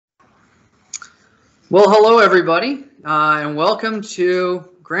Well, hello everybody, and welcome to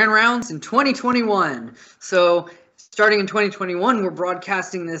Grand Rounds in 2021. So, starting in 2021, we're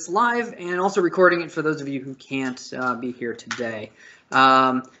broadcasting this live and also recording it for those of you who can't be here today.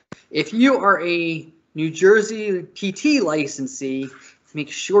 If you are a New Jersey PT licensee,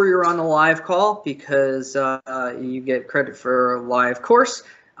 make sure you're on the live call because you get credit for a live course,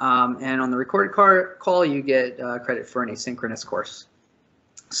 and on the recorded call, you get credit for an asynchronous course.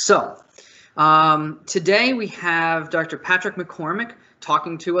 So, today we have Dr. Patrick McCormick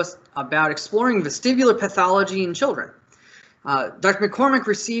talking to us about exploring vestibular pathology in children. Dr. McCormick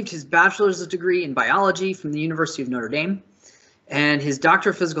received his bachelor's degree in biology from the University of Notre Dame and his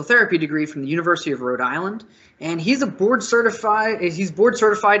doctor of physical therapy degree from the University of Rhode Island. And he's board certified in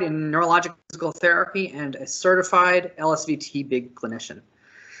neurologic physical therapy and a certified LSVT big clinician.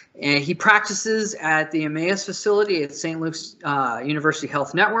 And he practices at the Emmaus facility at St. Luke's University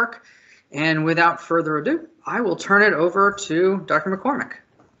Health Network. And without further ado, I will turn it over to Dr. McCormick.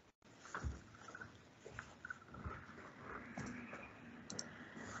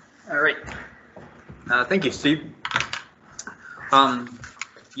 All right. Thank you, Steve.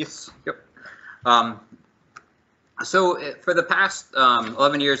 Yes. Yep. So for the past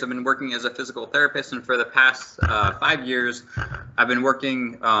 11 years, I've been working as a physical therapist, and for the past 5 years, I've been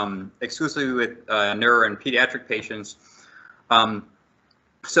working exclusively with neuro and pediatric patients.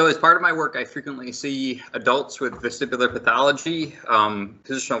 So as part of my work, I frequently see adults with vestibular pathology,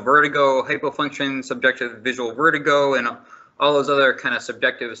 positional vertigo, hypofunction, subjective visual vertigo, and all those other kind of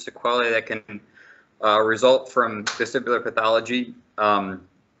subjective sequelae that can result from vestibular pathology.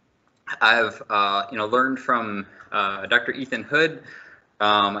 I've learned from Dr. Ethan Hood.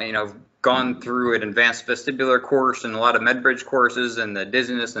 I've gone through an advanced vestibular course and a lot of MedBridge courses and the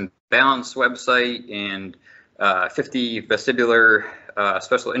Dizziness and Balance website and 50 vestibular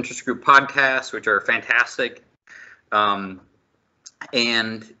special interest group podcasts, which are fantastic. And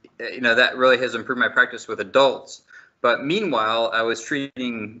that really has improved my practice with adults. But meanwhile, I was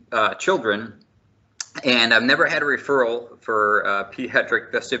treating children, and I've never had a referral for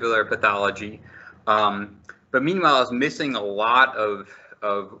pediatric vestibular pathology. But meanwhile, I was missing a lot of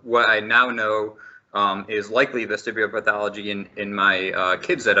what I now know is likely vestibular pathology in my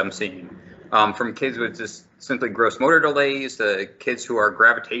kids that I'm seeing. From kids with just simply gross motor delays to kids who are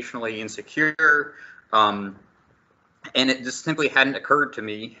gravitationally insecure. And it just simply hadn't occurred to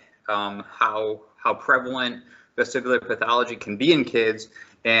me how prevalent vestibular pathology can be in kids,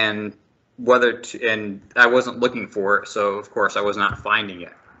 and and I wasn't looking for it, so of course I was not finding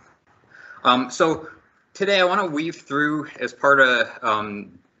it. So today I want to weave through, as part of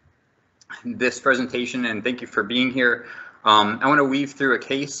this presentation, and thank you for being here, I want to weave through a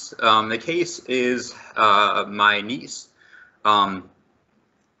case. The case is my niece. And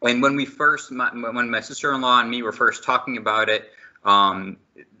when my sister-in-law and me were first talking about it,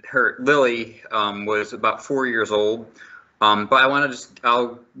 Lily was about 4 years old. But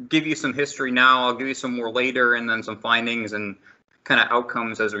I'll give you some history now, I'll give you some more later, and then some findings and kind of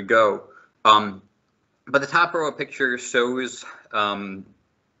outcomes as we go. But the top row of pictures shows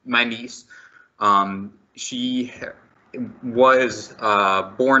my niece. She was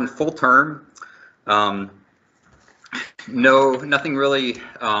born full term. Nothing really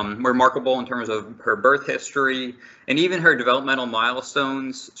remarkable in terms of her birth history and even her developmental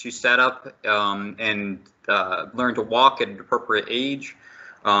milestones. She sat up and learned to walk at an appropriate age.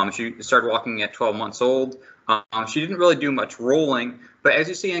 She started walking at 12 months old. She didn't really do much rolling, but as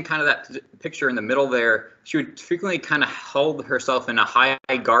you see in kind of that picture in the middle there, she would frequently kind of hold herself in a high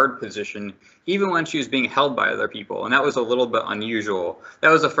guard position, even when she was being held by other people, and that was a little bit unusual. That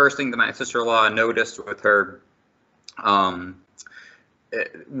was the first thing that my sister-in-law noticed with her,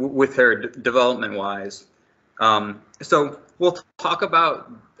 development-wise. So we'll talk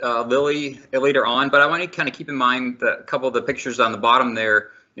about Lily later on, but I want to kind of keep in mind a couple of the pictures on the bottom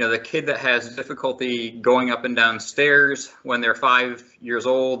there. The kid that has difficulty going up and down stairs when they're 5 years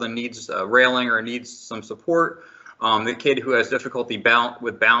old and needs a railing or needs some support. The kid who has difficulty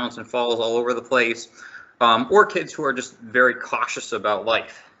with balance and falls all over the place. Or kids who are just very cautious about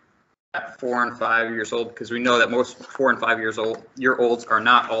life at 4 and 5 years old, because we know that most 4 and 5 year olds are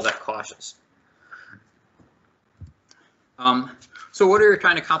not all that cautious. So what are we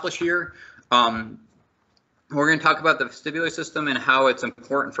trying to accomplish here? We're going to talk about the vestibular system and how it's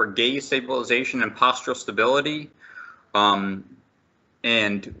important for gaze stabilization and postural stability. And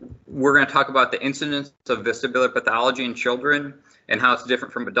we're going to talk about the incidence of vestibular pathology in children and how it's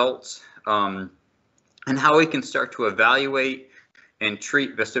different from adults, and how we can start to evaluate and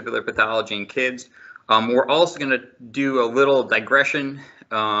treat vestibular pathology in kids. We're also going to do a little digression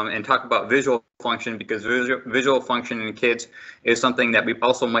and talk about visual function, because visual function in kids is something that we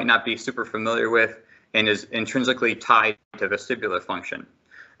also might not be super familiar with and is intrinsically tied to vestibular function.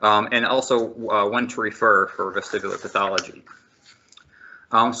 And also when to refer for vestibular pathology.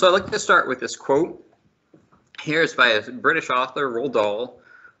 So I'd like to start with this quote. Here is by a British author, Roald Dahl.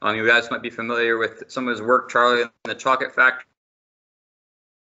 You guys might be familiar with some of his work, Charlie and the Chocolate Factory.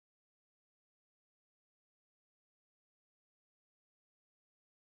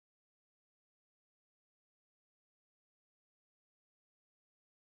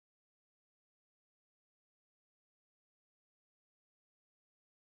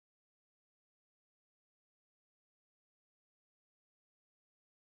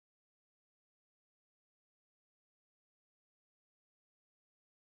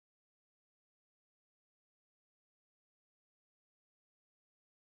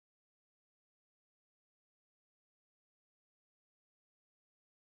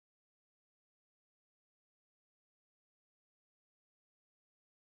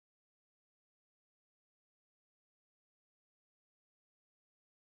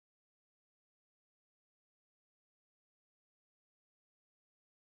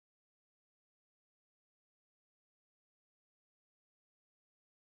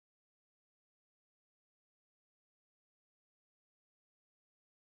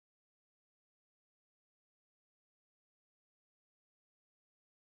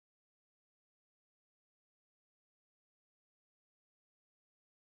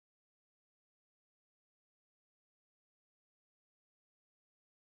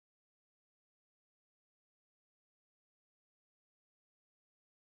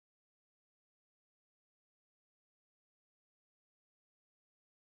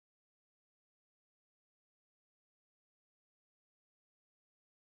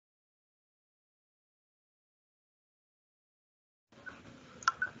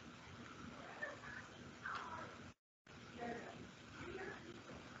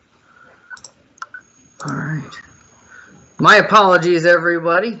 All right. My apologies,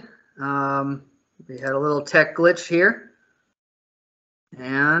 everybody. We had a little tech glitch here.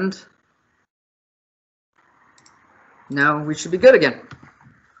 And now we should be good again.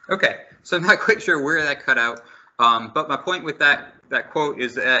 Okay, so I'm not quite sure where that cut out. But my point with that quote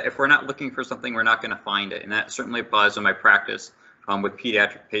is that if we're not looking for something, we're not going to find it. And that certainly applies to my practice with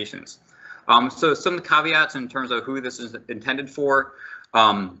pediatric patients. So some of the caveats in terms of who this is intended for.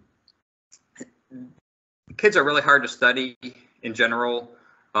 Kids are really hard to study in general,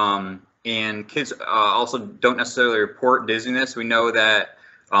 and kids also don't necessarily report dizziness. We know that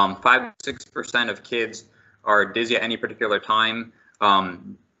 5 to 6% of kids are dizzy at any particular time,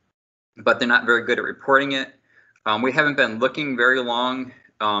 but they're not very good at reporting it. We haven't been looking very long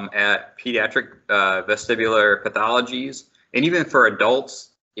at pediatric vestibular pathologies, and even for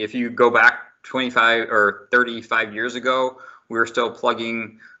adults, if you go back 25 or 35 years ago, we were still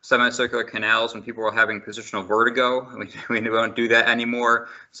plugging semicircular canals when people were having positional vertigo. We don't do that anymore.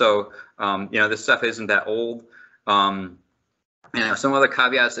 So, this stuff isn't that old. Some other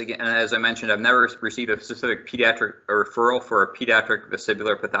caveats, again, as I mentioned, I've never received a specific pediatric referral for a pediatric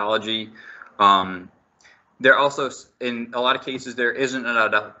vestibular pathology. There also, in a lot of cases, there isn't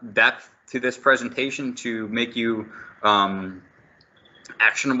enough depth to this presentation to make you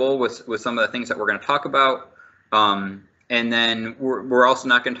actionable with some of the things that we're going to talk about. And then we're also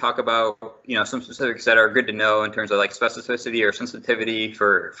not going to talk about, some specifics that are good to know in terms of like specificity or sensitivity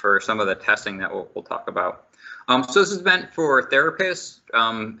for some of the testing that we'll talk about. So this is meant for therapists,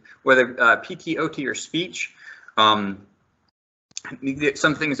 whether PT, OT, or speech. Some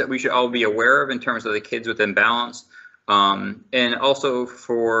things that we should all be aware of in terms of the kids with imbalance, and also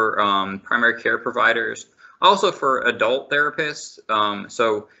for primary care providers, also for adult therapists.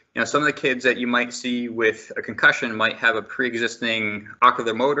 Some of the kids that you might see with a concussion might have a pre-existing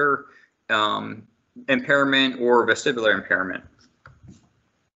ocular motor impairment or vestibular impairment.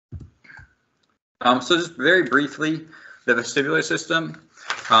 So just very briefly, the vestibular system.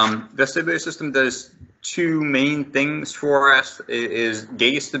 Vestibular system does two main things for us. It is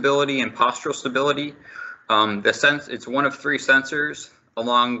gaze stability and postural stability. It's one of 3 sensors,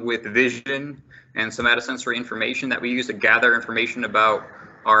 along with vision and somatosensory information that we use to gather information about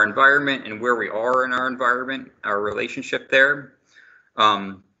our environment and where we are in our environment, our relationship there.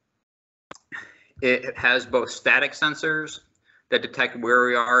 It has both static sensors that detect where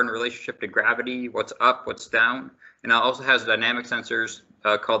we are in relationship to gravity, what's up, what's down, and it also has dynamic sensors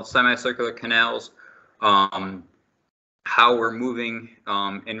called semicircular canals, how we're moving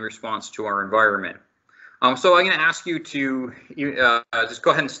in response to our environment. So I'm going to ask you to just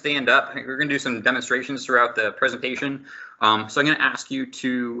go ahead and stand up. We're going to do some demonstrations throughout the presentation. So I'm going to ask you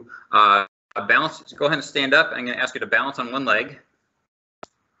to balance. Go ahead and stand up. I'm going to ask you to balance on one leg.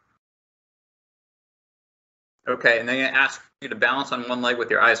 Okay, and then I'm going to ask you to balance on one leg with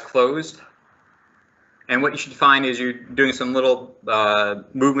your eyes closed. And what you should find is you're doing some little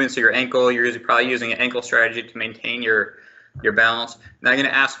movements of your ankle. You're probably using an ankle strategy to maintain your balance. Now I'm going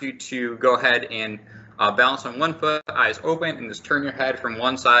to ask you to go ahead and balance on one foot, eyes open, and just turn your head from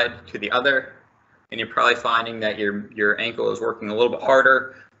one side to the other. And you're probably finding that your ankle is working a little bit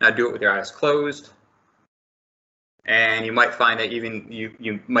harder. Now do it with your eyes closed. And you might find that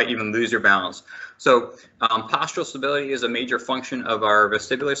you might even lose your balance. So postural stability is a major function of our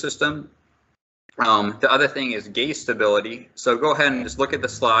vestibular system. The other thing is gaze stability. So go ahead and just look at the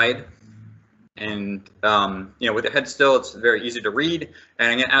slide, and with your head still, it's very easy to read.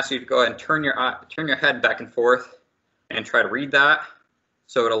 And I'm going to ask you to go ahead and turn your head back and forth and try to read that.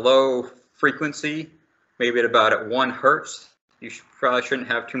 So at a low frequency, maybe at 1 hertz, you probably shouldn't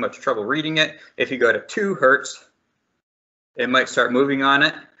have too much trouble reading it. If you go to 2 hertz, it might start moving on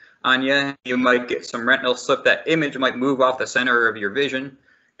you. You might get some retinal slip. That image might move off the center of your vision.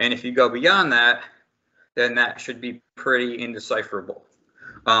 And if you go beyond that, then that should be pretty indecipherable.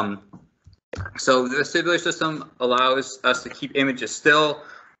 So the vestibular system allows us to keep images still,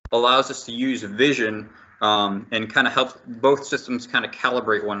 allows us to use vision, and kind of helps both systems kind of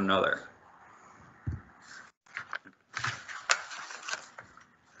calibrate one another.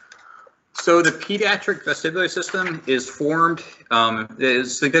 So the pediatric vestibular system is formed,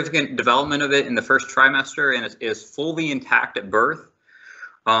 there's significant development of it in the first trimester, and it is fully intact at birth.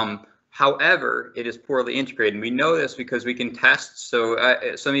 However, it is poorly integrated. We know this because we can test. So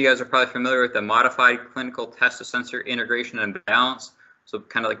some of you guys are probably familiar with the modified clinical test of sensor integration and balance. So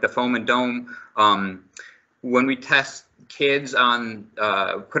kind of like the foam and dome. When we test kids on,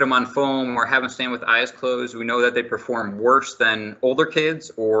 put them on foam or have them stand with eyes closed, we know that they perform worse than older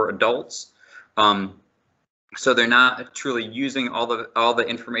kids or adults. So they're not truly using all the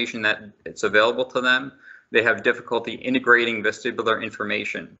information that it's available to them. They have difficulty integrating vestibular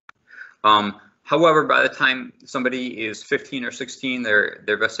information. However, by the time somebody is 15 or 16, their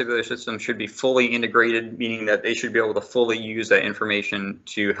vestibular system should be fully integrated, meaning that they should be able to fully use that information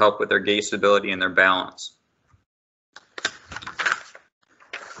to help with their gaze stability and their balance.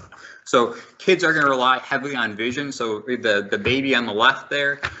 So kids are going to rely heavily on vision. So the baby on the left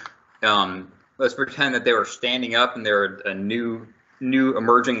there, let's pretend that they were standing up and they're a new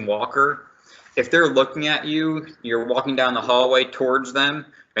emerging walker. If they're looking at you, you're walking down the hallway towards them,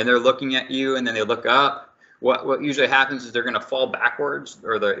 and they're looking at you, and then they look up. What usually happens is they're going to fall backwards,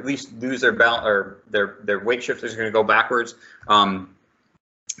 or they at least lose their balance, or their weight shift is going to go backwards,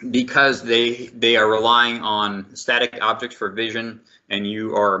 because they are relying on static objects for vision, and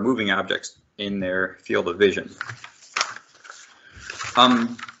you are moving objects in their field of vision.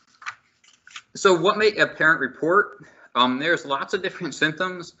 So what may a parent report? There's lots of different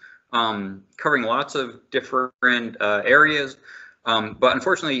symptoms. Covering lots of different areas, but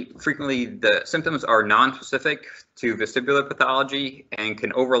unfortunately, frequently the symptoms are non-specific to vestibular pathology and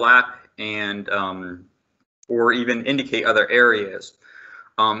can overlap and or even indicate other areas.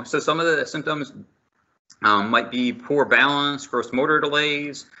 So some of the symptoms might be poor balance, gross motor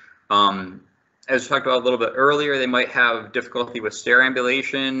delays. As we talked about a little bit earlier, they might have difficulty with stair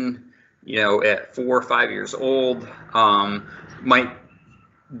ambulation, at 4 or 5 years old, might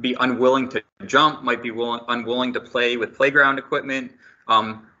be unwilling to jump, might be unwilling to play with playground equipment,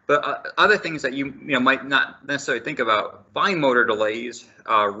 but other things that you might not necessarily think about: fine motor delays,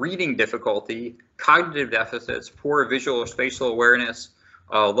 reading difficulty, cognitive deficits, poor visual or spatial awareness,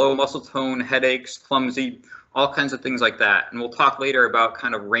 low muscle tone, headaches, clumsy, all kinds of things like that. And we'll talk later about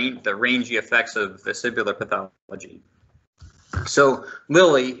kind of the rangy effects of vestibular pathology. So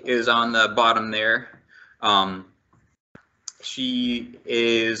Lily is on the bottom there. She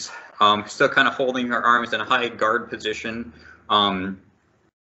is still kind of holding her arms in a high guard position.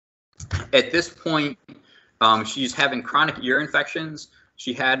 At this point, she's having chronic ear infections.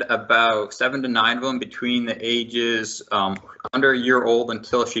 She had about 7 to 9 of them between the ages under a year old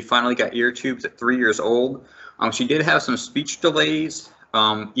until she finally got ear tubes at 3 years old. She did have some speech delays,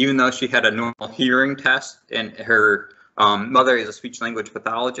 even though she had a normal hearing test, and her mother is a speech language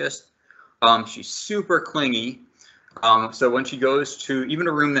pathologist. She's super clingy. So when she goes to even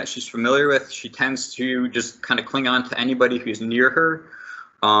a room that she's familiar with, she tends to just kind of cling on to anybody who's near her.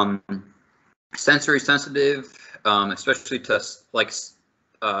 Sensory sensitive, especially to like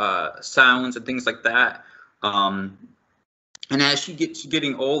sounds and things like that. And as she gets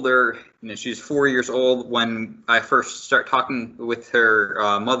getting older, she's 4 years old when I first start talking with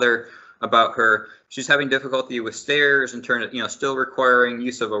her mother. about her. She's having difficulty with stairs in terms of, still requiring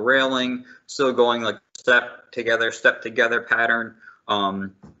use of a railing, still going like step together pattern.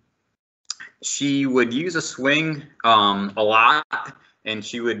 She would use a swing a lot, and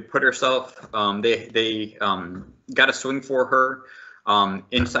she would put herself, they got a swing for her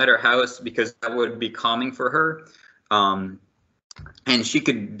inside her house because that would be calming for her. And she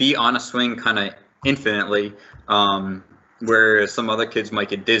could be on a swing kind of infinitely, whereas some other kids might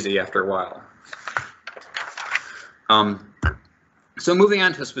get dizzy after a while. So moving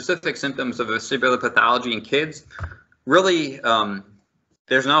on to specific symptoms of vestibular pathology in kids, really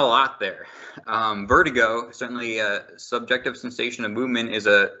there's not a lot there. Vertigo, certainly a subjective sensation of movement, is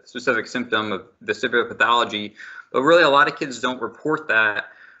a specific symptom of vestibular pathology, but really a lot of kids don't report that.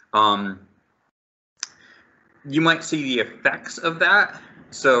 You might see the effects of that.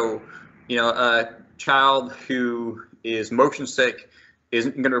 So, a child who is motion sick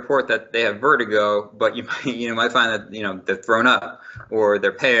isn't going to report that they have vertigo, but you might find that they're thrown up or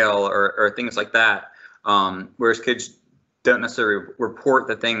they're pale or things like that. Whereas kids don't necessarily report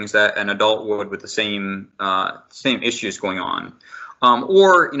the things that an adult would with the same issues going on.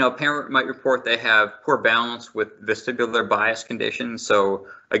 Or a parent might report they have poor balance with vestibular bias conditions. So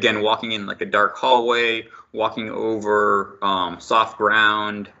again, walking in like a dark hallway, walking over soft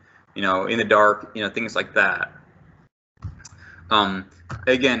ground, in the dark, things like that.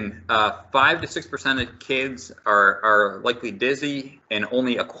 Again, 5 to 6% of kids are likely dizzy, and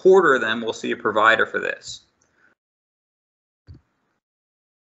only a quarter of them will see a provider for this.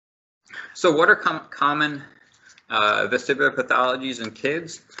 So what are common vestibular pathologies in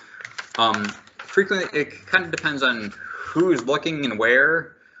kids? Frequently, it kind of depends on who's looking and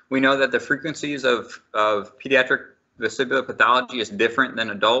where. We know that the frequencies of pediatric vestibular pathology is different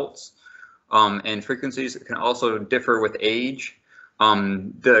than adults, and frequencies can also differ with age.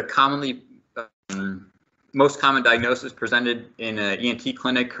 The most common diagnoses presented in an ENT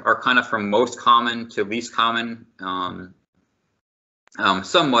clinic are kind of from most common to least common,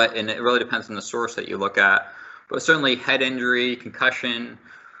 somewhat, and it really depends on the source that you look at. But certainly head injury, concussion,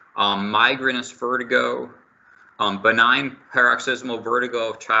 migrainous vertigo, benign paroxysmal vertigo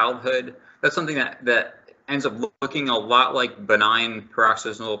of childhood. That's something that ends up looking a lot like benign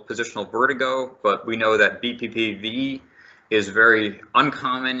paroxysmal positional vertigo, but we know that BPPV is very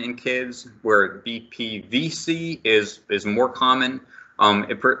uncommon in kids, where BPVC is more common.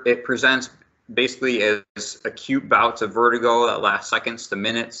 It presents basically as acute bouts of vertigo that last seconds to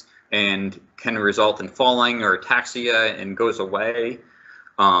minutes and can result in falling or ataxia and goes away.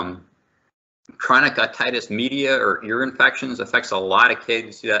 Chronic otitis media or ear infections affects a lot of kids.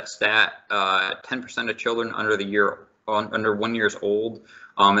 You see that stat, 10% of children under 1 year old,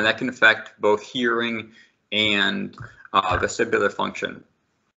 and that can affect both hearing and vestibular function.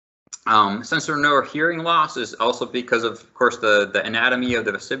 Sensorineural hearing loss is also because of course, the anatomy of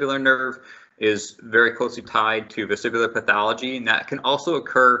the vestibular nerve is very closely tied to vestibular pathology, and that can also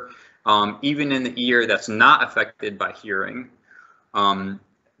occur even in the ear that's not affected by hearing.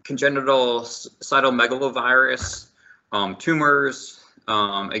 Congenital cytomegalovirus, tumors,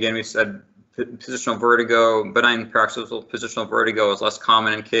 again, we said positional vertigo, benign paroxysmal positional vertigo is less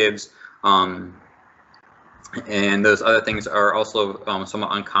common in kids, and those other things are also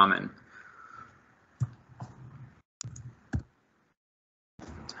somewhat uncommon.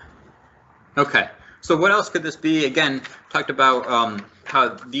 Okay, so what else could this be? Again, talked about how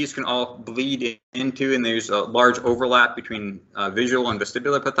these can all bleed into, and there's a large overlap between visual and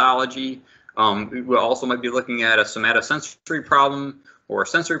vestibular pathology. We also might be looking at a somatosensory problem, or a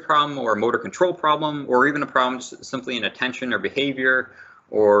sensory problem, or a motor control problem, or even a problem just simply in attention or behavior,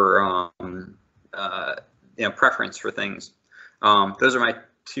 or preference for things. Those are my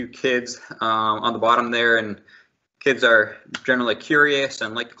two kids on the bottom there, and kids are generally curious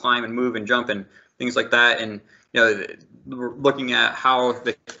and like to climb and move and jump and things like that. And we're looking at how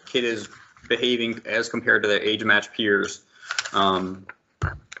the kid is behaving as compared to their age-matched peers. So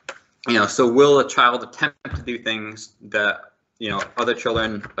will a child attempt to do things that other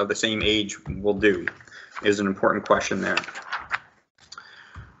children of the same age will do? Is an important question there.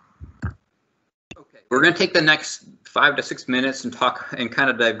 Okay, we're going to take the next 5 to 6 minutes and talk and kind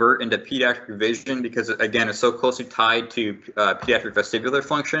of divert into pediatric vision, because again, it's so closely tied to pediatric vestibular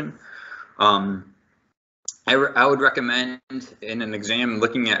function. I would recommend in an exam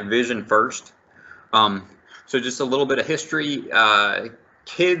looking at vision first. So just a little bit of history.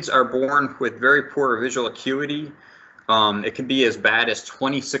 Kids are born with very poor visual acuity. It can be as bad as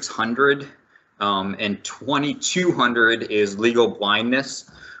 2,600, and 2,200 is legal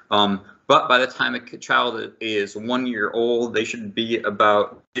blindness. But But by the time a child is 1 year old, they should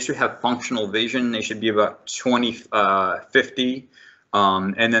have functional vision. They should be about 20/50.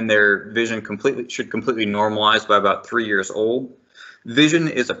 And then their vision should completely normalize by about 3 years old. Vision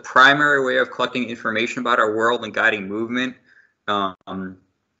is a primary way of collecting information about our world and guiding movement. And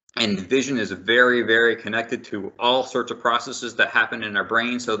vision is very, very connected to all sorts of processes that happen in our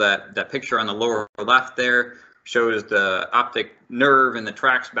brain. So that picture on the lower left there shows the optic nerve and the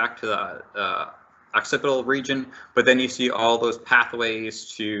tracks back to the occipital region. But then you see all those pathways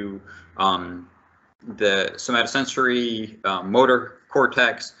to the somatosensory, motor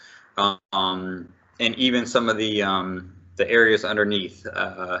cortex, and even some of the areas underneath,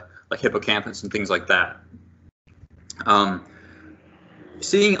 like hippocampus and things like that.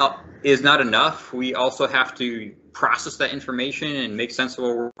 Seeing is not enough. We also have to process that information and make sense of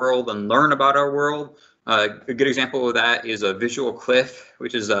our world and learn about our world. A good example of that is a visual cliff,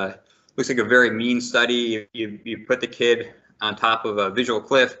 which is looks like a very mean study. You put the kid on top of a visual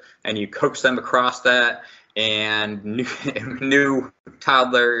cliff and you coax them across that, and new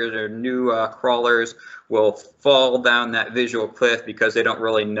toddlers or new crawlers will fall down that visual cliff because they don't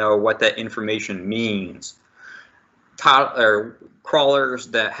really know what that information means. Crawlers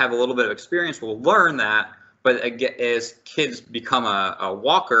that have a little bit of experience will learn that, but as kids become a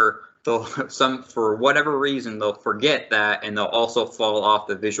walker, for whatever reason, they'll forget that, and they'll also fall off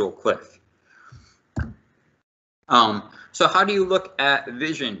the visual cliff. So how do you look at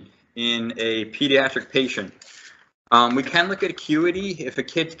vision in a pediatric patient? We can look at acuity. If a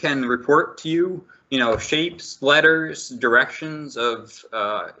kid can report to you, shapes, letters, directions of,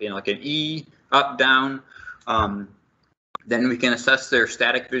 like an E, up, down, then we can assess their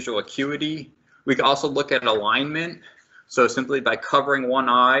static visual acuity. We can also look at alignment. So simply by covering one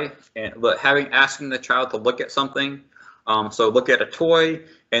eye and asking the child to look at something. So look at a toy,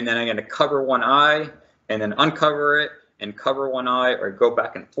 and then I'm going to cover one eye and then uncover it and cover one eye, or go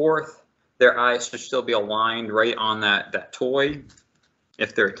back and forth. Their eyes should still be aligned right on that toy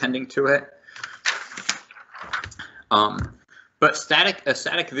if they're attending to it. But a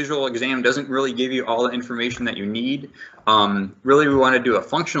static visual exam doesn't really give you all the information that you need. Really, we want to do a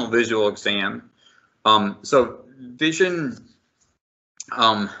functional visual exam. So vision,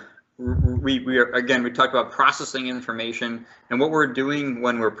 we talked about processing information, and what we're doing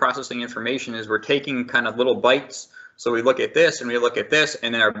when we're processing information is we're taking kind of little bites. So we look at this and we look at this,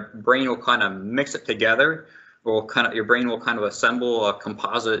 and then our brain will kind of mix it together. Your brain will kind of assemble a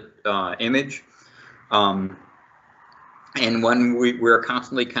composite image. And when we're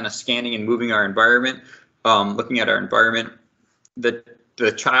constantly kind of scanning and moving our environment, looking at our environment, the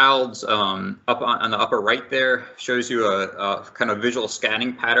child's up on the upper right there shows you a kind of visual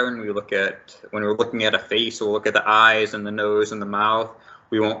scanning pattern. When we're looking at a face, we'll look at the eyes and the nose and the mouth.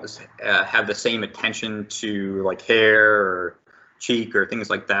 We won't have the same attention to like hair or cheek or things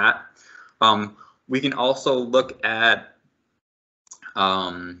like that. We can also look at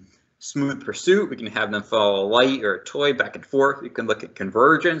smooth pursuit. We can have them follow a light or a toy back and forth. We can look at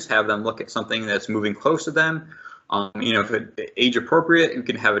convergence, have them look at something that's moving close to them. If it's age appropriate, you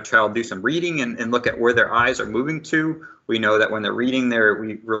can have a child do some reading and look at where their eyes are moving to. We know that when they're reading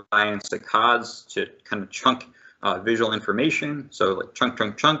we rely on saccades to kind of chunk visual information. So like chunk,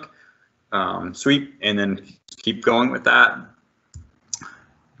 chunk, chunk, sweep, and then keep going with that.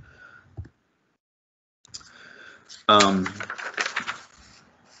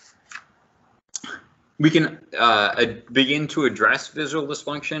 We can begin to address visual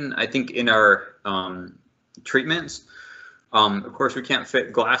dysfunction, I think, in our treatments. Of course, we can't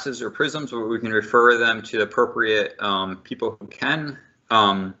fit glasses or prisms, but we can refer them to the appropriate people who can.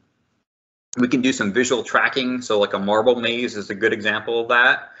 We can do some visual tracking, so like a marble maze is a good example of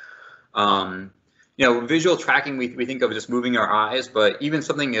that. Visual tracking, we think of just moving our eyes, but even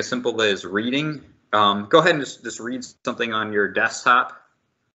something as simple as reading. Go ahead and just read something on your desktop.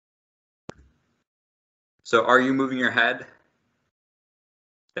 So are you moving your head?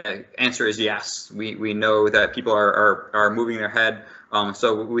 The answer is yes. We know that people are moving their head.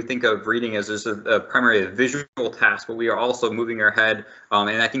 So we think of reading as a primarily a visual task, but we are also moving our head.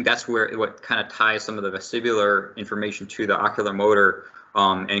 And I think that's what kind of ties some of the vestibular information to the ocular motor,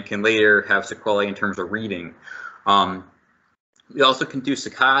 and can later have sequelae in terms of reading. We also can do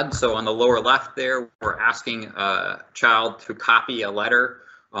saccades. So on the lower left there, we're asking a child to copy a letter.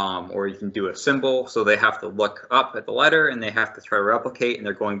 Or you can do a symbol, so they have to look up at the letter and they have to try to replicate, and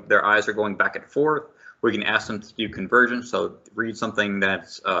their eyes are going back and forth. We can ask them to do convergence, so read something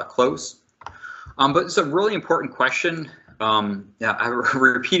that's close. But it's a really important question. I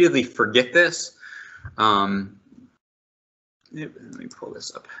repeatedly forget this. Let me pull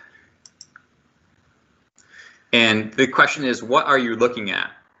this up. And the question is, what are you looking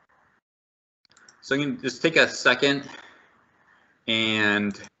at? So you can just take a second,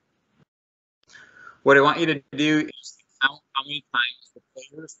 and what I want you to do is count how many times the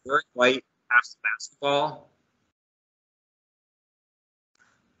players wearing white pass the basketball.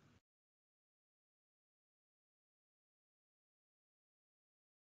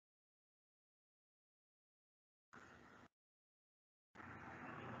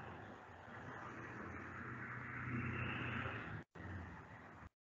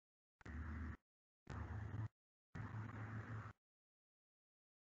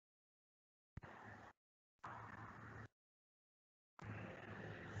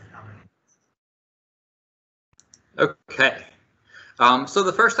 Okay. So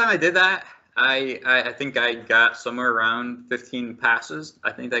the first time I did that, I think I got somewhere around 15 passes.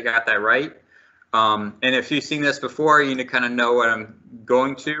 I think I got that right. And if you've seen this before, you kind of know what I'm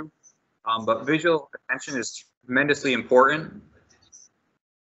going to. But visual attention is tremendously important.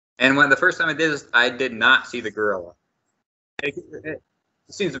 And when the first time I did this, I did not see the gorilla. It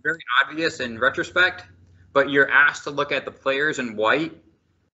seems very obvious in retrospect, but you're asked to look at the players in white,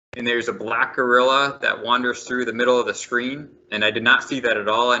 and there's a black gorilla that wanders through the middle of the screen, and I did not see that at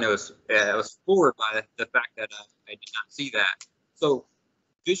all, and I was floored by the fact that I did not see that. So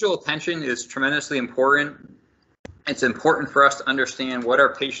visual attention is tremendously important. It's important for us to understand what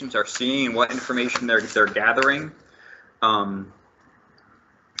our patients are seeing and what information they're gathering.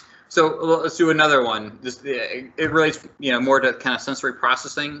 So let's do another one. It relates, more to kind of sensory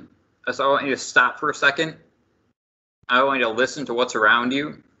processing. So I want you to stop for a second. I want you to listen to what's around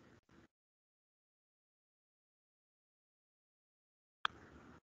you.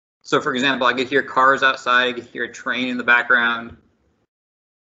 So for example, I could hear cars outside, I could hear a train in the background,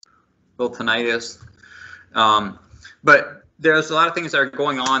 a little tinnitus. But there's a lot of things that are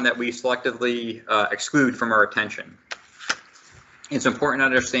going on that we selectively exclude from our attention. It's important to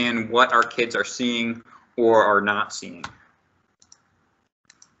understand what our kids are seeing or are not seeing.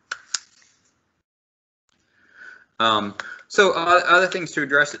 So other things to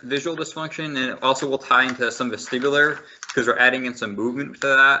address visual dysfunction, and it also will tie into some vestibular, because we're adding in some movement to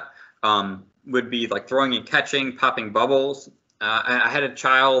that, would be like throwing and catching, popping bubbles. I had a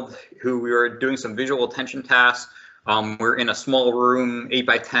child who we were doing some visual attention tasks. We're in a small room, 8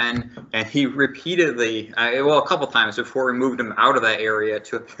 by 10, and he repeatedly, a couple times before we moved him out of that area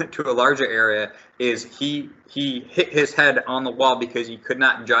to a larger area, is he hit his head on the wall because he could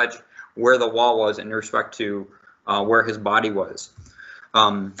not judge where the wall was in respect to where his body was.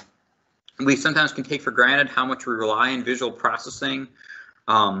 We sometimes can take for granted how much we rely on visual processing.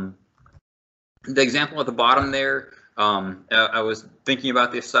 The example at the bottom there, I was thinking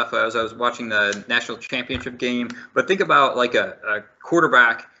about this stuff as I was watching the national championship game, but think about like a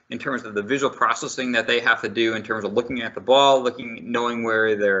quarterback in terms of the visual processing that they have to do in terms of looking at the ball, knowing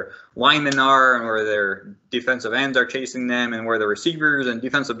where their linemen are and where their defensive ends are chasing them and where the receivers and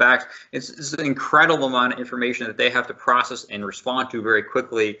defensive backs. It's an incredible amount of information that they have to process and respond to very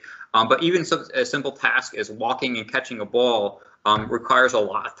quickly. But even a simple task as walking and catching a ball requires a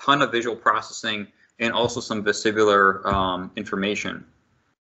ton of visual processing and also some vestibular information.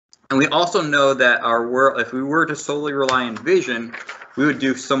 And we also know that if we were to solely rely on vision, we would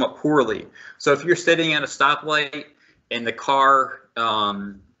do somewhat poorly. So if you're sitting at a stoplight and the car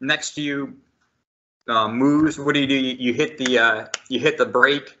next to you moves, what do? You hit the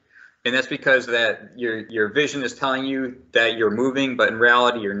brake, and that's because that your vision is telling you that you're moving, but in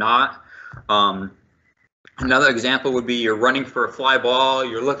reality you're not. Another example would be you're running for a fly ball,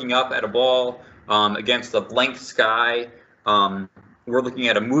 you're looking up at a ball against a blank sky. We're looking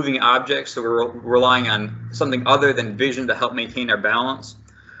at a moving object, so we're relying on something other than vision to help maintain our balance.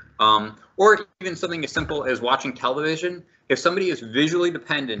 Or even something as simple as watching television. If somebody is visually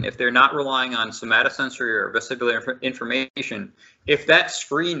dependent, if they're not relying on somatosensory or vestibular information, if that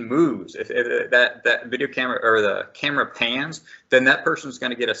screen moves, if that video camera or the camera pans, then that person's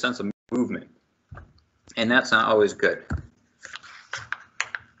going to get a sense of movement. And that's not always good.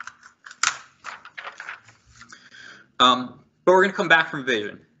 But we're going to come back from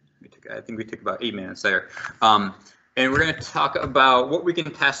vision. I think we took about 8 minutes there. And we're going to talk about what we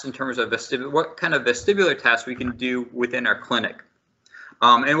can test in terms of what kind of vestibular tests we can do within our clinic.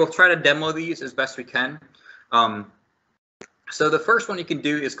 And we'll try to demo these as best we can. So the first one you can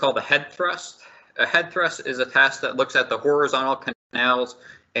do is called a head thrust. A head thrust is a test that looks at the horizontal canals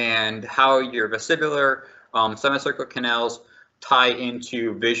and how your vestibular semicircular canals tie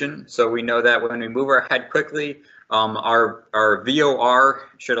into vision. So we know that when we move our head quickly, our VOR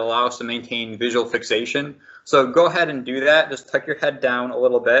should allow us to maintain visual fixation. So go ahead and do that. Just tuck your head down a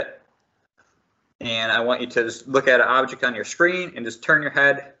little bit. And I want you to just look at an object on your screen and just turn your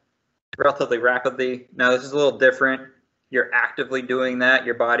head relatively rapidly. Now this is a little different. You're actively doing that.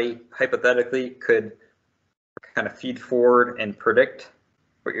 Your body hypothetically could kind of feed forward and predict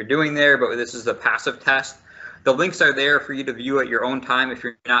what you're doing there, but this is a passive test. The links are there for you to view at your own time if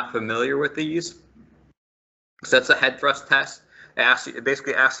you're not familiar with these. So that's a head thrust test. It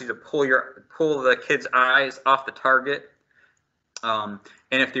basically asks you to pull the kid's eyes off the target. And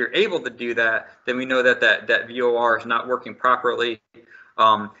if you're able to do that, then we know that VOR is not working properly.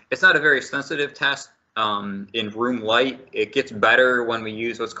 It's not a very sensitive test in room light. It gets better when we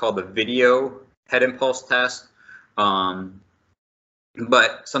use what's called the video head impulse test,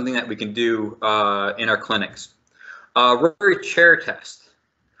 but something that we can do in our clinics. Rotary chair test.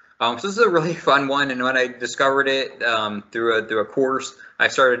 So this is a really fun one, and when I discovered it through a course, I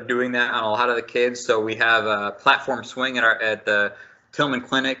started doing that on a lot of the kids. So we have a platform swing at the Tillman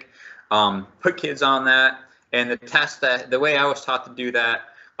Clinic. Put kids on that, and the way I was taught to do that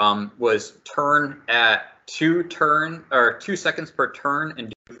was turn at 2 seconds per turn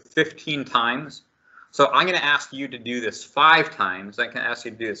and do 15 times. So I'm going to ask you to do this 5 times. I can ask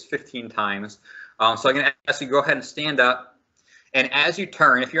you to do this 15 times. So I'm going to ask you to go ahead and stand up. And as you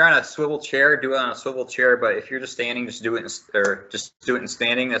turn, if you're on a swivel chair, do it on a swivel chair. But if you're just standing, just do it in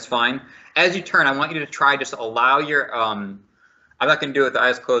standing. That's fine. As you turn, I want you to try just allow your. I'm not going to do it with the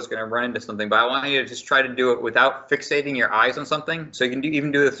eyes closed. Going to run into something, but I want you to just try to do it without fixating your eyes on something. So you can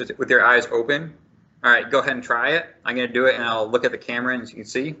even do this with your eyes open. All right, go ahead and try it. I'm going to do it, and I'll look at the camera, and as you can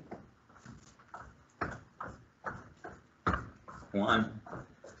see. 1,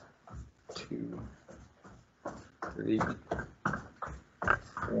 2, 3,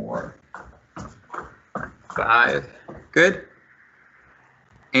 4, 5. Good.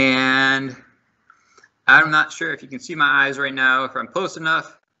 And I'm not sure if you can see my eyes right now, if I'm close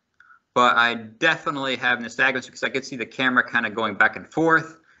enough, but I definitely have nystagmus because I can see the camera kind of going back and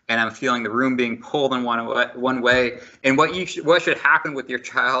forth, and I'm feeling the room being pulled in one way. And what should happen with your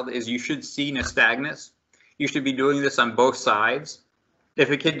child is you should see nystagmus. You should be doing this on both sides. If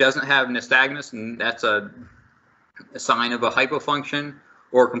a kid doesn't have nystagmus, and that's a sign of a hypofunction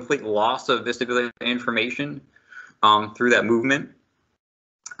or complete loss of vestibular information through that movement.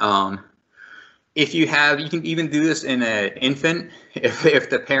 If you can even do this in an infant if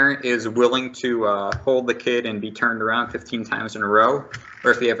the parent is willing to hold the kid and be turned around 15 times in a row,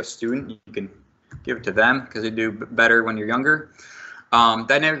 or if you have a student, you can give it to them because they do better when you're younger.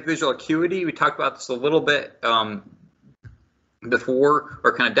 Dynamic visual acuity, we talked about this a little bit before,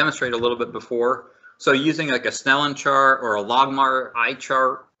 or kind of demonstrate a little bit before. So using like a Snellen chart or a Logmar eye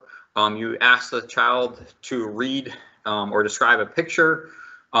chart, you ask the child to read or describe a picture,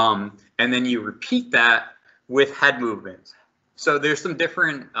 and then you repeat that with head movements. So there's some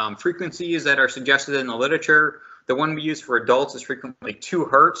different frequencies that are suggested in the literature. The one we use for adults is frequently 2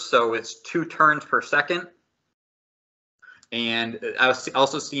 hertz, so it's 2 turns per second. And I've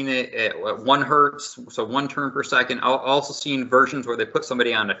also seen it at 1 hertz, so 1 turn per second. I've also seen versions where they put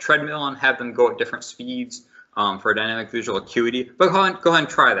somebody on a treadmill and have them go at different speeds for dynamic visual acuity. But go ahead and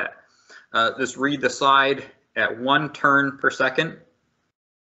try that. Just read the slide at 1 turn per second.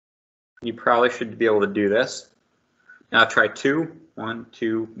 You probably should be able to do this. Now try 2. 1,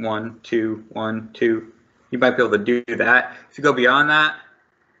 2, 1, 2, 1, 2. You might be able to do that. If you go beyond that,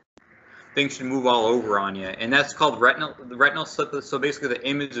 things should move all over on you, and that's called retinal slip. So basically the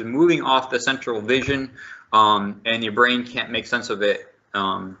image is moving off the central vision, and your brain can't make sense of it,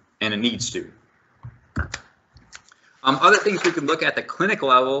 and it needs to. Other things we can look at the clinic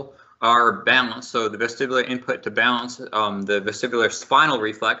level are balance, so the vestibular input to balance, the vestibular spinal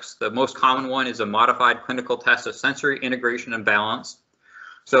reflex. The most common one is a modified clinical test of sensory integration and balance.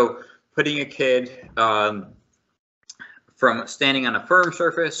 So putting a kid from standing on a firm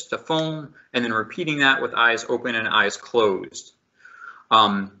surface to foam, and then repeating that with eyes open and eyes closed.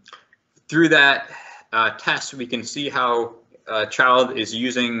 Through that test, we can see how a child is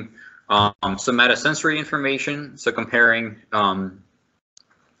using some metasensory information, so comparing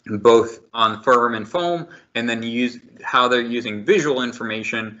both on firm and foam, and then how they're using visual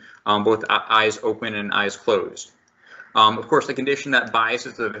information, both eyes open and eyes closed. Of course, the condition that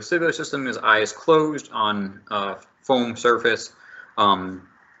biases the vestibular system is eyes closed on foam surface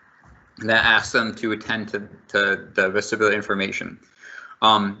that asks them to attend to the vestibular information.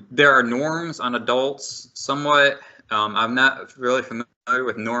 There are norms on adults somewhat. I'm not really familiar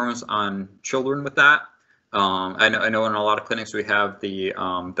with norms on children with that. I know in a lot of clinics we have the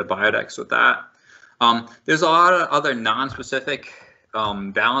Biodex with that. There's a lot of other non-specific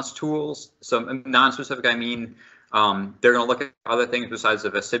balance tools. So non-specific, I mean They're going to look at other things besides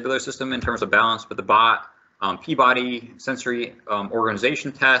the vestibular system in terms of balance, but the Peabody sensory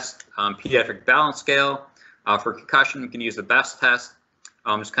organization test, pediatric balance scale. For concussion, you can use the BEST test,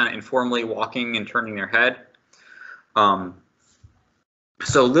 just kind of informally walking and turning their head.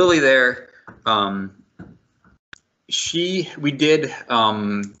 So Lily there, we did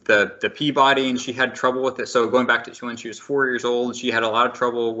the Peabody, and she had trouble with it. So going back to when she was 4 years old, she had a lot of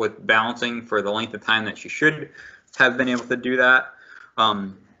trouble with balancing for the length of time that she should have been able to do that.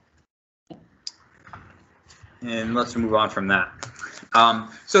 And let's move on from that.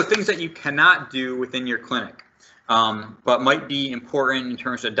 So things that you cannot do within your clinic, but might be important in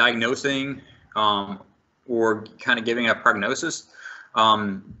terms of diagnosing or kind of giving a prognosis.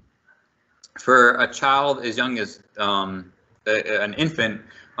 For a child as young as an infant,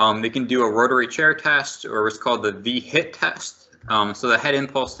 they can do a rotary chair test, or what's called the V-HIT test. So the head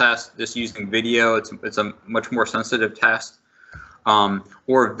impulse test, just using video, it's a much more sensitive test.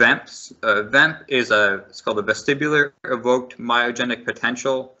 Or VEMPs. VEMP is it's called the vestibular evoked myogenic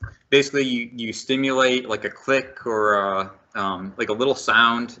potential. Basically, you stimulate like a click or like a little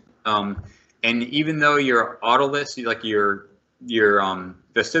sound, and even though you're autoless, your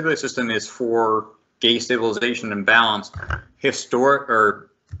vestibular system is for gaze stabilization and balance. Historic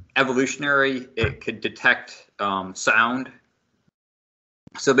or evolutionary, it could detect sound.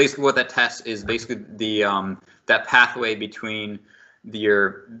 So basically, what that test is basically that pathway between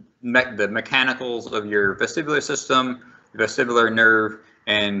the mechanicals of your vestibular system, vestibular nerve,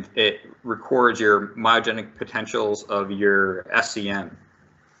 and it records your myogenic potentials of your SCM.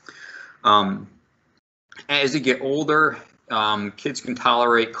 As you get older, kids can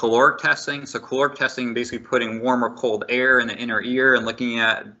tolerate caloric testing. So caloric testing, basically putting warm or cold air in the inner ear and looking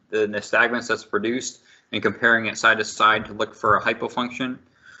at the nystagmus that's produced and comparing it side to side to look for a hypofunction.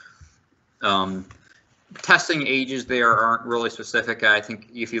 Testing ages there aren't really specific. I think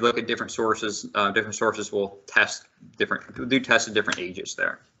if you look at different sources will test at different ages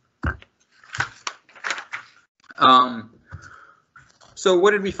there. So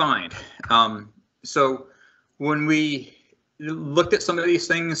what did we find? So when we looked at some of these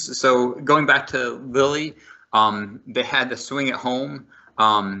things, so going back to Lily, they had the swing at home,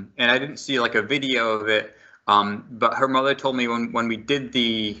 and I didn't see like a video of it, but her mother told me when we did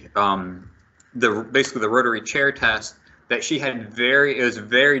basically the rotary chair test, that she had it was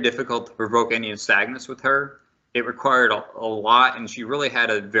very difficult to provoke any nystagmus with her. It required a lot, and she really had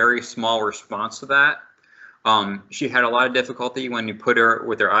a very small response to that. She had a lot of difficulty when you put her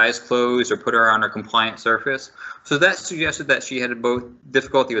with her eyes closed or put her on a compliant surface. So that suggested that she had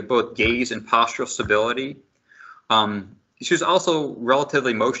difficulty with both gaze and postural stability. She was also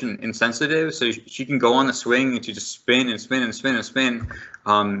relatively motion insensitive, so she can go on the swing and she just spin and spin and spin and spin,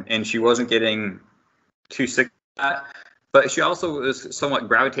 and she wasn't getting too sick of that. But she also was somewhat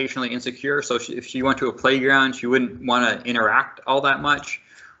gravitationally insecure, so if she went to a playground, she wouldn't want to interact all that much.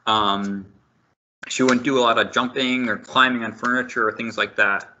 She wouldn't do a lot of jumping or climbing on furniture or things like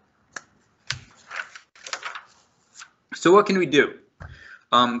that. So what can we do?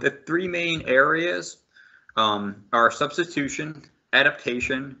 The three main areas are substitution,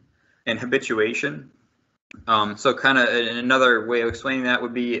 adaptation, and habituation. So kind of another way of explaining that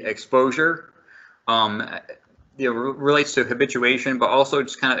would be exposure. Relates to habituation, but also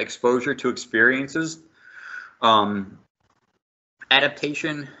just kind of exposure to experiences.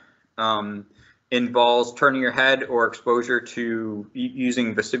 Adaptation involves turning your head or exposure to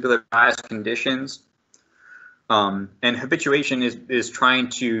using vestibular bias conditions. And habituation is trying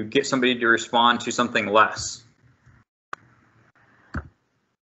to get somebody to respond to something less.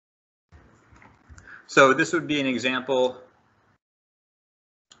 So this would be an example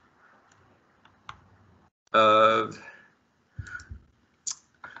of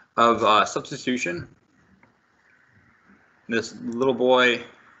substitution. This little boy,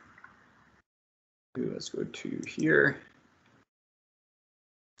 let's go to here.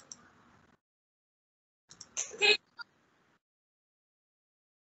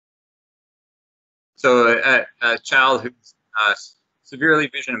 So a child who's severely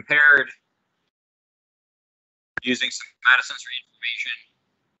vision impaired, using some somatosensory information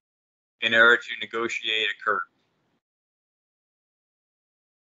in order to negotiate a curve.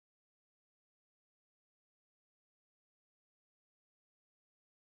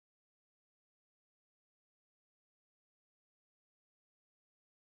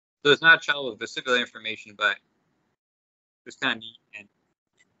 So it's not a child with vestibular information, but it's kind of neat and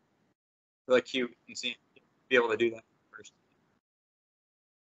really cute and seeing be able to do that first.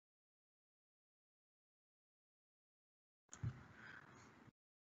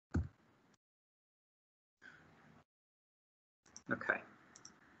 Okay.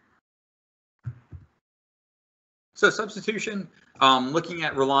 So substitution, looking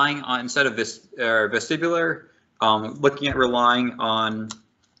at relying on, instead of vestibular, looking at relying on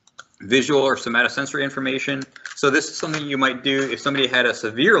visual or somatosensory information. So this is something you might do if somebody had a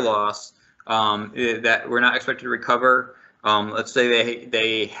severe loss that we're not expected to recover. Let's say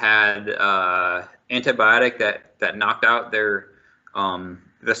they had antibiotic that knocked out their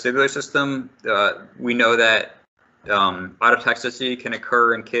vestibular system. We know that autotoxicity can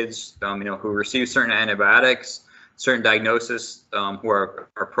occur in kids who receive certain antibiotics, certain diagnoses who are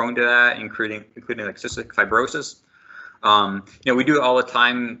prone to that, including like cystic fibrosis. We do it all the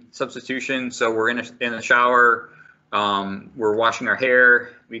time, substitution. So we're in the shower, we're washing our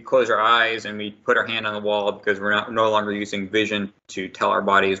hair, we close our eyes, and we put our hand on the wall because we're no longer using vision to tell our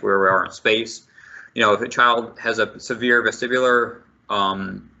bodies where we are in space. If a child has a severe vestibular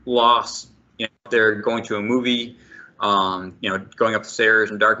loss, if they're going to a movie, going up the stairs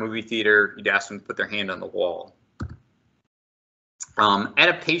in a dark movie theater, you'd ask them to put their hand on the wall.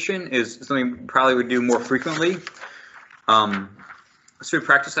 Adaptation is something we probably would do more frequently. So we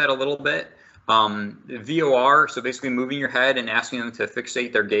practice that a little bit. VOR, so basically moving your head and asking them to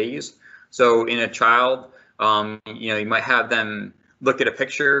fixate their gaze. So in a child, you might have them look at a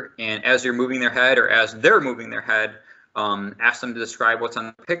picture, and as you're moving their head, or as they're moving their head, ask them to describe what's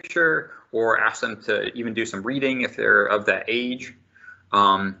on the picture, or ask them to even do some reading if they're of that age.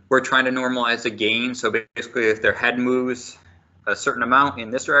 We're trying to normalize the gain. So basically, if their head moves a certain amount in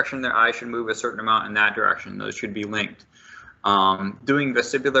this direction, their eye should move a certain amount in that direction. Those should be linked. Doing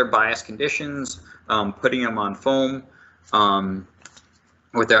vestibular bias conditions, putting them on foam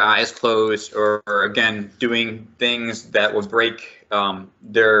with their eyes closed, or again, doing things that would break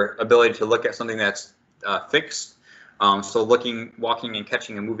their ability to look at something that's fixed. So walking and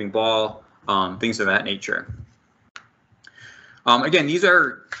catching a moving ball, things of that nature. Again, these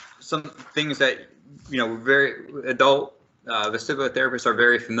are some things that very adult vestibular therapists are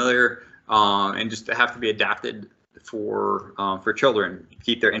very familiar, and just have to be adapted for children, to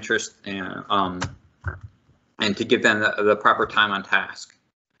keep their interest and to give them the proper time on task.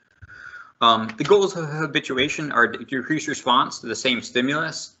 The goals of habituation are to decrease response to the same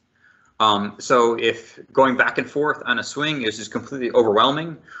stimulus. So if going back and forth on a swing is just completely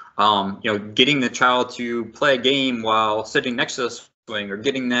overwhelming, getting the child to play a game while sitting next to the swing, or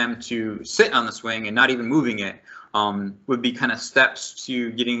getting them to sit on the swing and not even moving it, would be kind of steps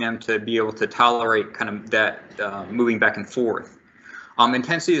to getting them to be able to tolerate kind of that moving back and forth.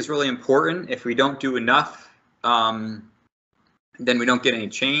 Intensity is really important. If we don't do enough, then we don't get any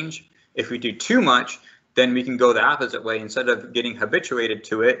change. If we do too much, then we can go the opposite way. Instead of getting habituated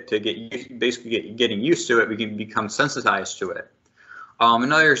to it, to getting used to it, we can become sensitized to it.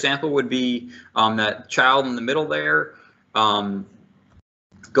 Another example would be that child in the middle there,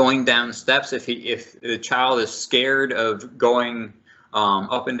 going down steps. If the child is scared of going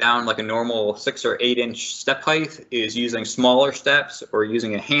up and down like a normal 6 or 8 inch step height, is using smaller steps or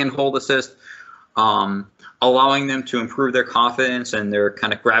using a handhold assist, allowing them to improve their confidence and their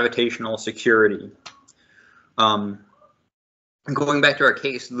kind of gravitational security. Going back to our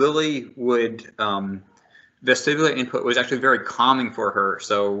case, Lily would, vestibular input was actually very calming for her.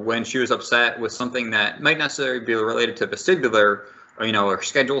 So when she was upset with something that might necessarily be related to vestibular, or, her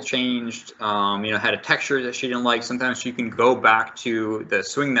schedule changed, had a texture that she didn't like, sometimes she can go back to the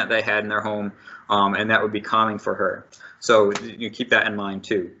swing that they had in their home, and that would be calming for her. So you keep that in mind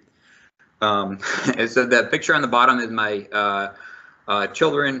too. So the picture on the bottom is my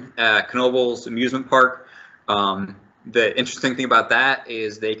children at Knoble's amusement park. The interesting thing about that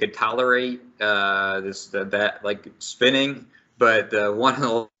is they could tolerate that like spinning, but the one on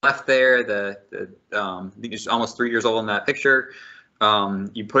the left there, I think she's almost 3 years old in that picture.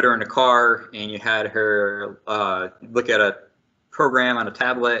 You put her in a car and you had her look at a program on a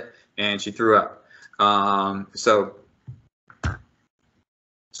tablet, and she threw up. So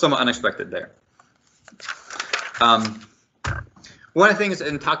somewhat unexpected there. One of the things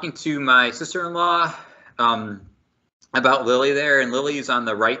in talking to my sister-in-law about Lily there, and Lily's on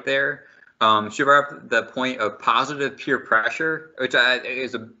the right there, she brought up the point of positive peer pressure, which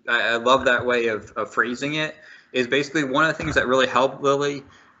I love that way of phrasing it. Is basically one of the things that really helped Lily,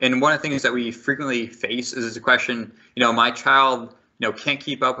 and one of the things that we frequently face is the question, my child, can't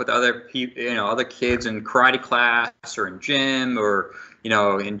keep up with other people, other kids in karate class or in gym or,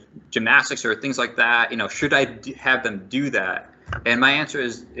 in gymnastics or things like that. Should I have them do that? And my answer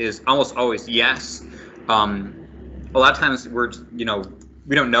is almost always yes. A lot of times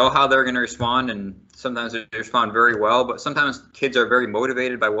we don't know how they're going to respond, and sometimes they respond very well, but sometimes kids are very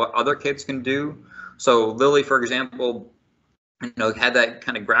motivated by what other kids can do. So Lily, for example, had that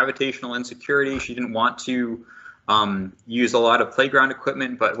kind of gravitational insecurity. She didn't want to use a lot of playground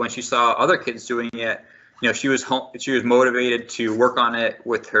equipment, but when she saw other kids doing it, she was motivated to work on it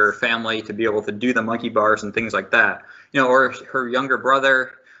with her family to be able to do the monkey bars and things like that. Or her younger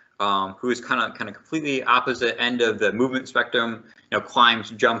brother, who is kind of completely opposite end of the movement spectrum,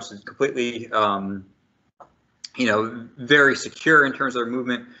 climbs, jumps, is completely, very secure in terms of their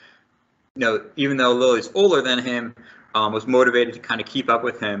movement. Even though Lily's older than him, was motivated to kind of keep up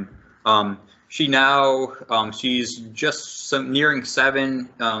with him. She's just nearing 7.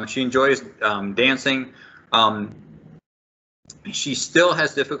 She enjoys dancing. She still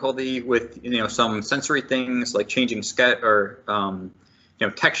has difficulty with some sensory things like changing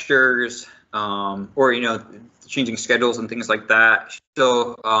textures, or changing schedules and things like that. She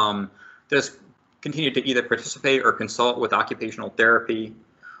still does continue to either participate or consult with occupational therapy.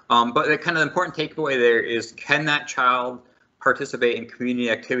 But the kind of important takeaway there is, can that child participate in community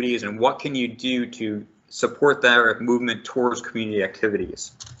activities, and what can you do to support their movement towards community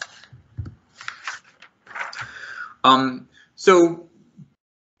activities? So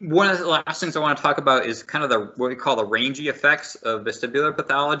one of the last things I want to talk about is kind of what we call the rangy effects of vestibular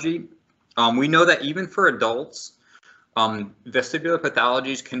pathology. We know that even for adults, vestibular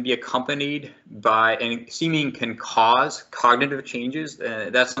pathologies can be accompanied by, and can cause cognitive changes.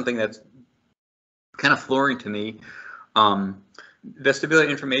 That's something that's kind of flooring to me. Vestibular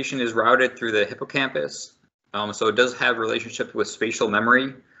information is routed through the hippocampus, so it does have relationship with spatial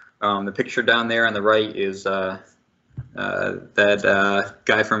memory. The picture down there on the right is that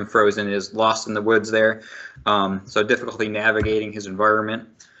guy from Frozen is lost in the woods there, so difficulty navigating his environment.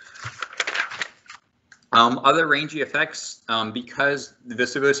 Other rangy effects, because the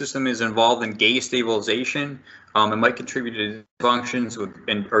vestibular system is involved in gaze stabilization, it might contribute to dysfunctions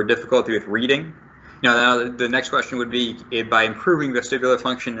or difficulty with reading. Now the next question would be, by improving vestibular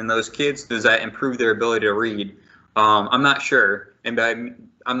function in those kids, does that improve their ability to read? I'm not sure, and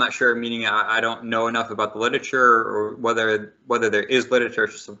I'm not sure meaning I don't know enough about the literature, or whether there is literature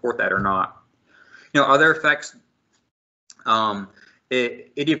to support that or not. Other effects.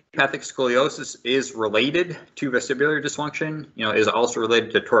 Idiopathic scoliosis is related to vestibular dysfunction, is also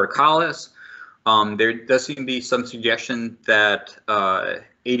related to torticollis. There does seem to be some suggestion that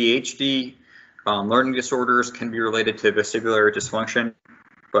ADHD, learning disorders, can be related to vestibular dysfunction,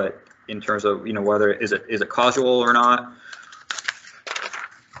 but in terms of, whether is it causal or not.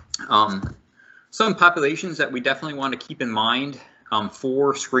 Some populations that we definitely want to keep in mind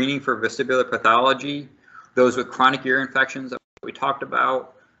for screening for vestibular pathology, those with chronic ear infections we talked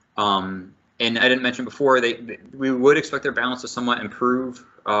about, and I didn't mention before, we would expect their balance to somewhat improve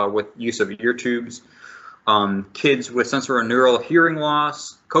with use of ear tubes. Kids with sensorineural hearing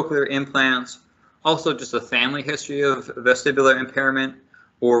loss, cochlear implants, also just a family history of vestibular impairment,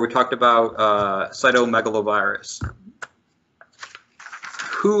 or we talked about cytomegalovirus.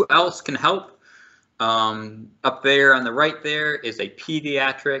 Who else can help? Up there on the right there is a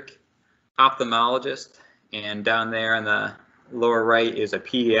pediatric ophthalmologist, and down there on the lower right is a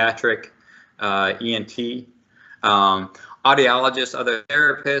pediatric ENT, audiologists, other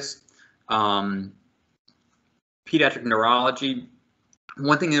therapists, pediatric neurology.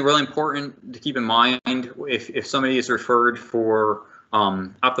 One thing that's really important to keep in mind if somebody is referred for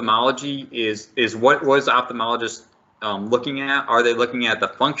ophthalmology is what was the ophthalmologist looking at? Are they looking at the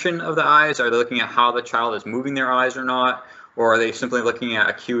function of the eyes? Are they looking at how the child is moving their eyes or not? Or are they simply looking at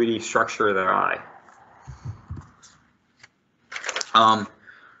acuity, structure of their eye?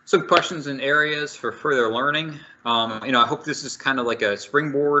 Some questions and areas for further learning. I hope this is kind of like a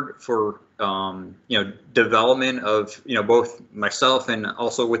springboard for development of both myself and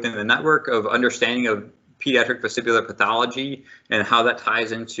also within the network of understanding of pediatric vestibular pathology and how that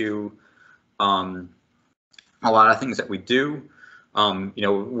ties into a lot of things that we do.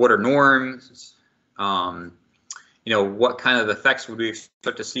 What are norms? What kind of effects would we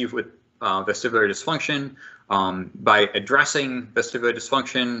expect to see with vestibular dysfunction? By addressing vestibular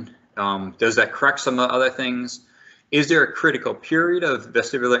dysfunction, does that correct some of the other things? Is there a critical period of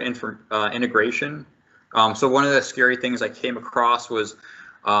vestibular integration? So one of the scary things I came across was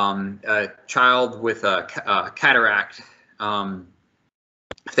a child with a cataract.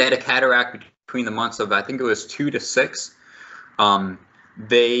 If they had a cataract between the months of, I think it was 2 to 6, even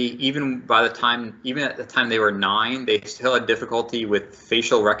at the time they were 9, they still had difficulty with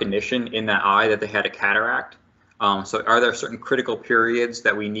facial recognition in that eye that they had a cataract. So are there certain critical periods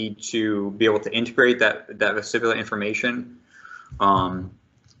that we need to be able to integrate that vestibular information? And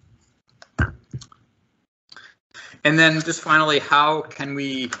then just finally, how can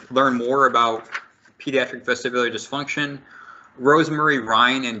we learn more about pediatric vestibular dysfunction? Rosemary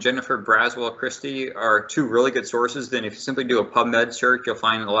Ryan and Jennifer Braswell Christie are two really good sources. Then if you simply do a PubMed search, you'll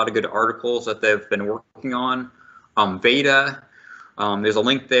find a lot of good articles that they've been working on. Veda, there's a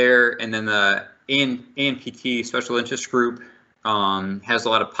link there, and then the ANPT Special Interest Group has a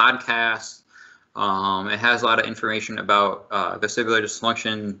lot of podcasts. It has a lot of information about vestibular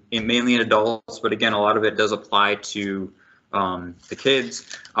dysfunction, mainly in adults, but again, a lot of it does apply to the kids.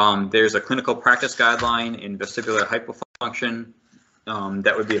 There's a clinical practice guideline in vestibular hypofunction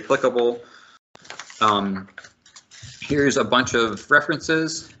that would be applicable. Here's a bunch of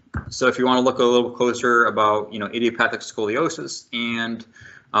references. So if you want to look a little closer about, idiopathic scoliosis and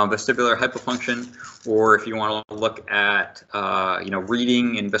vestibular hypofunction, or if you want to look at,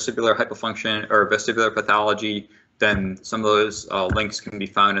 reading in vestibular hypofunction or vestibular pathology, then some of those links can be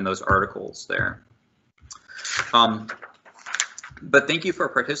found in those articles there. But thank you for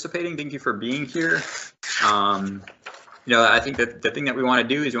participating. Thank you for being here. I think that the thing that we want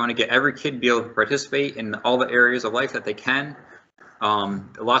to do is we want to get every kid to be able to participate in all the areas of life that they can.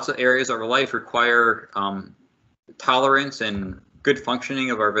 Lots of areas of our life require tolerance and good functioning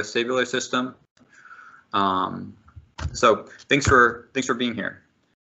of our vestibular system. So thanks for being here.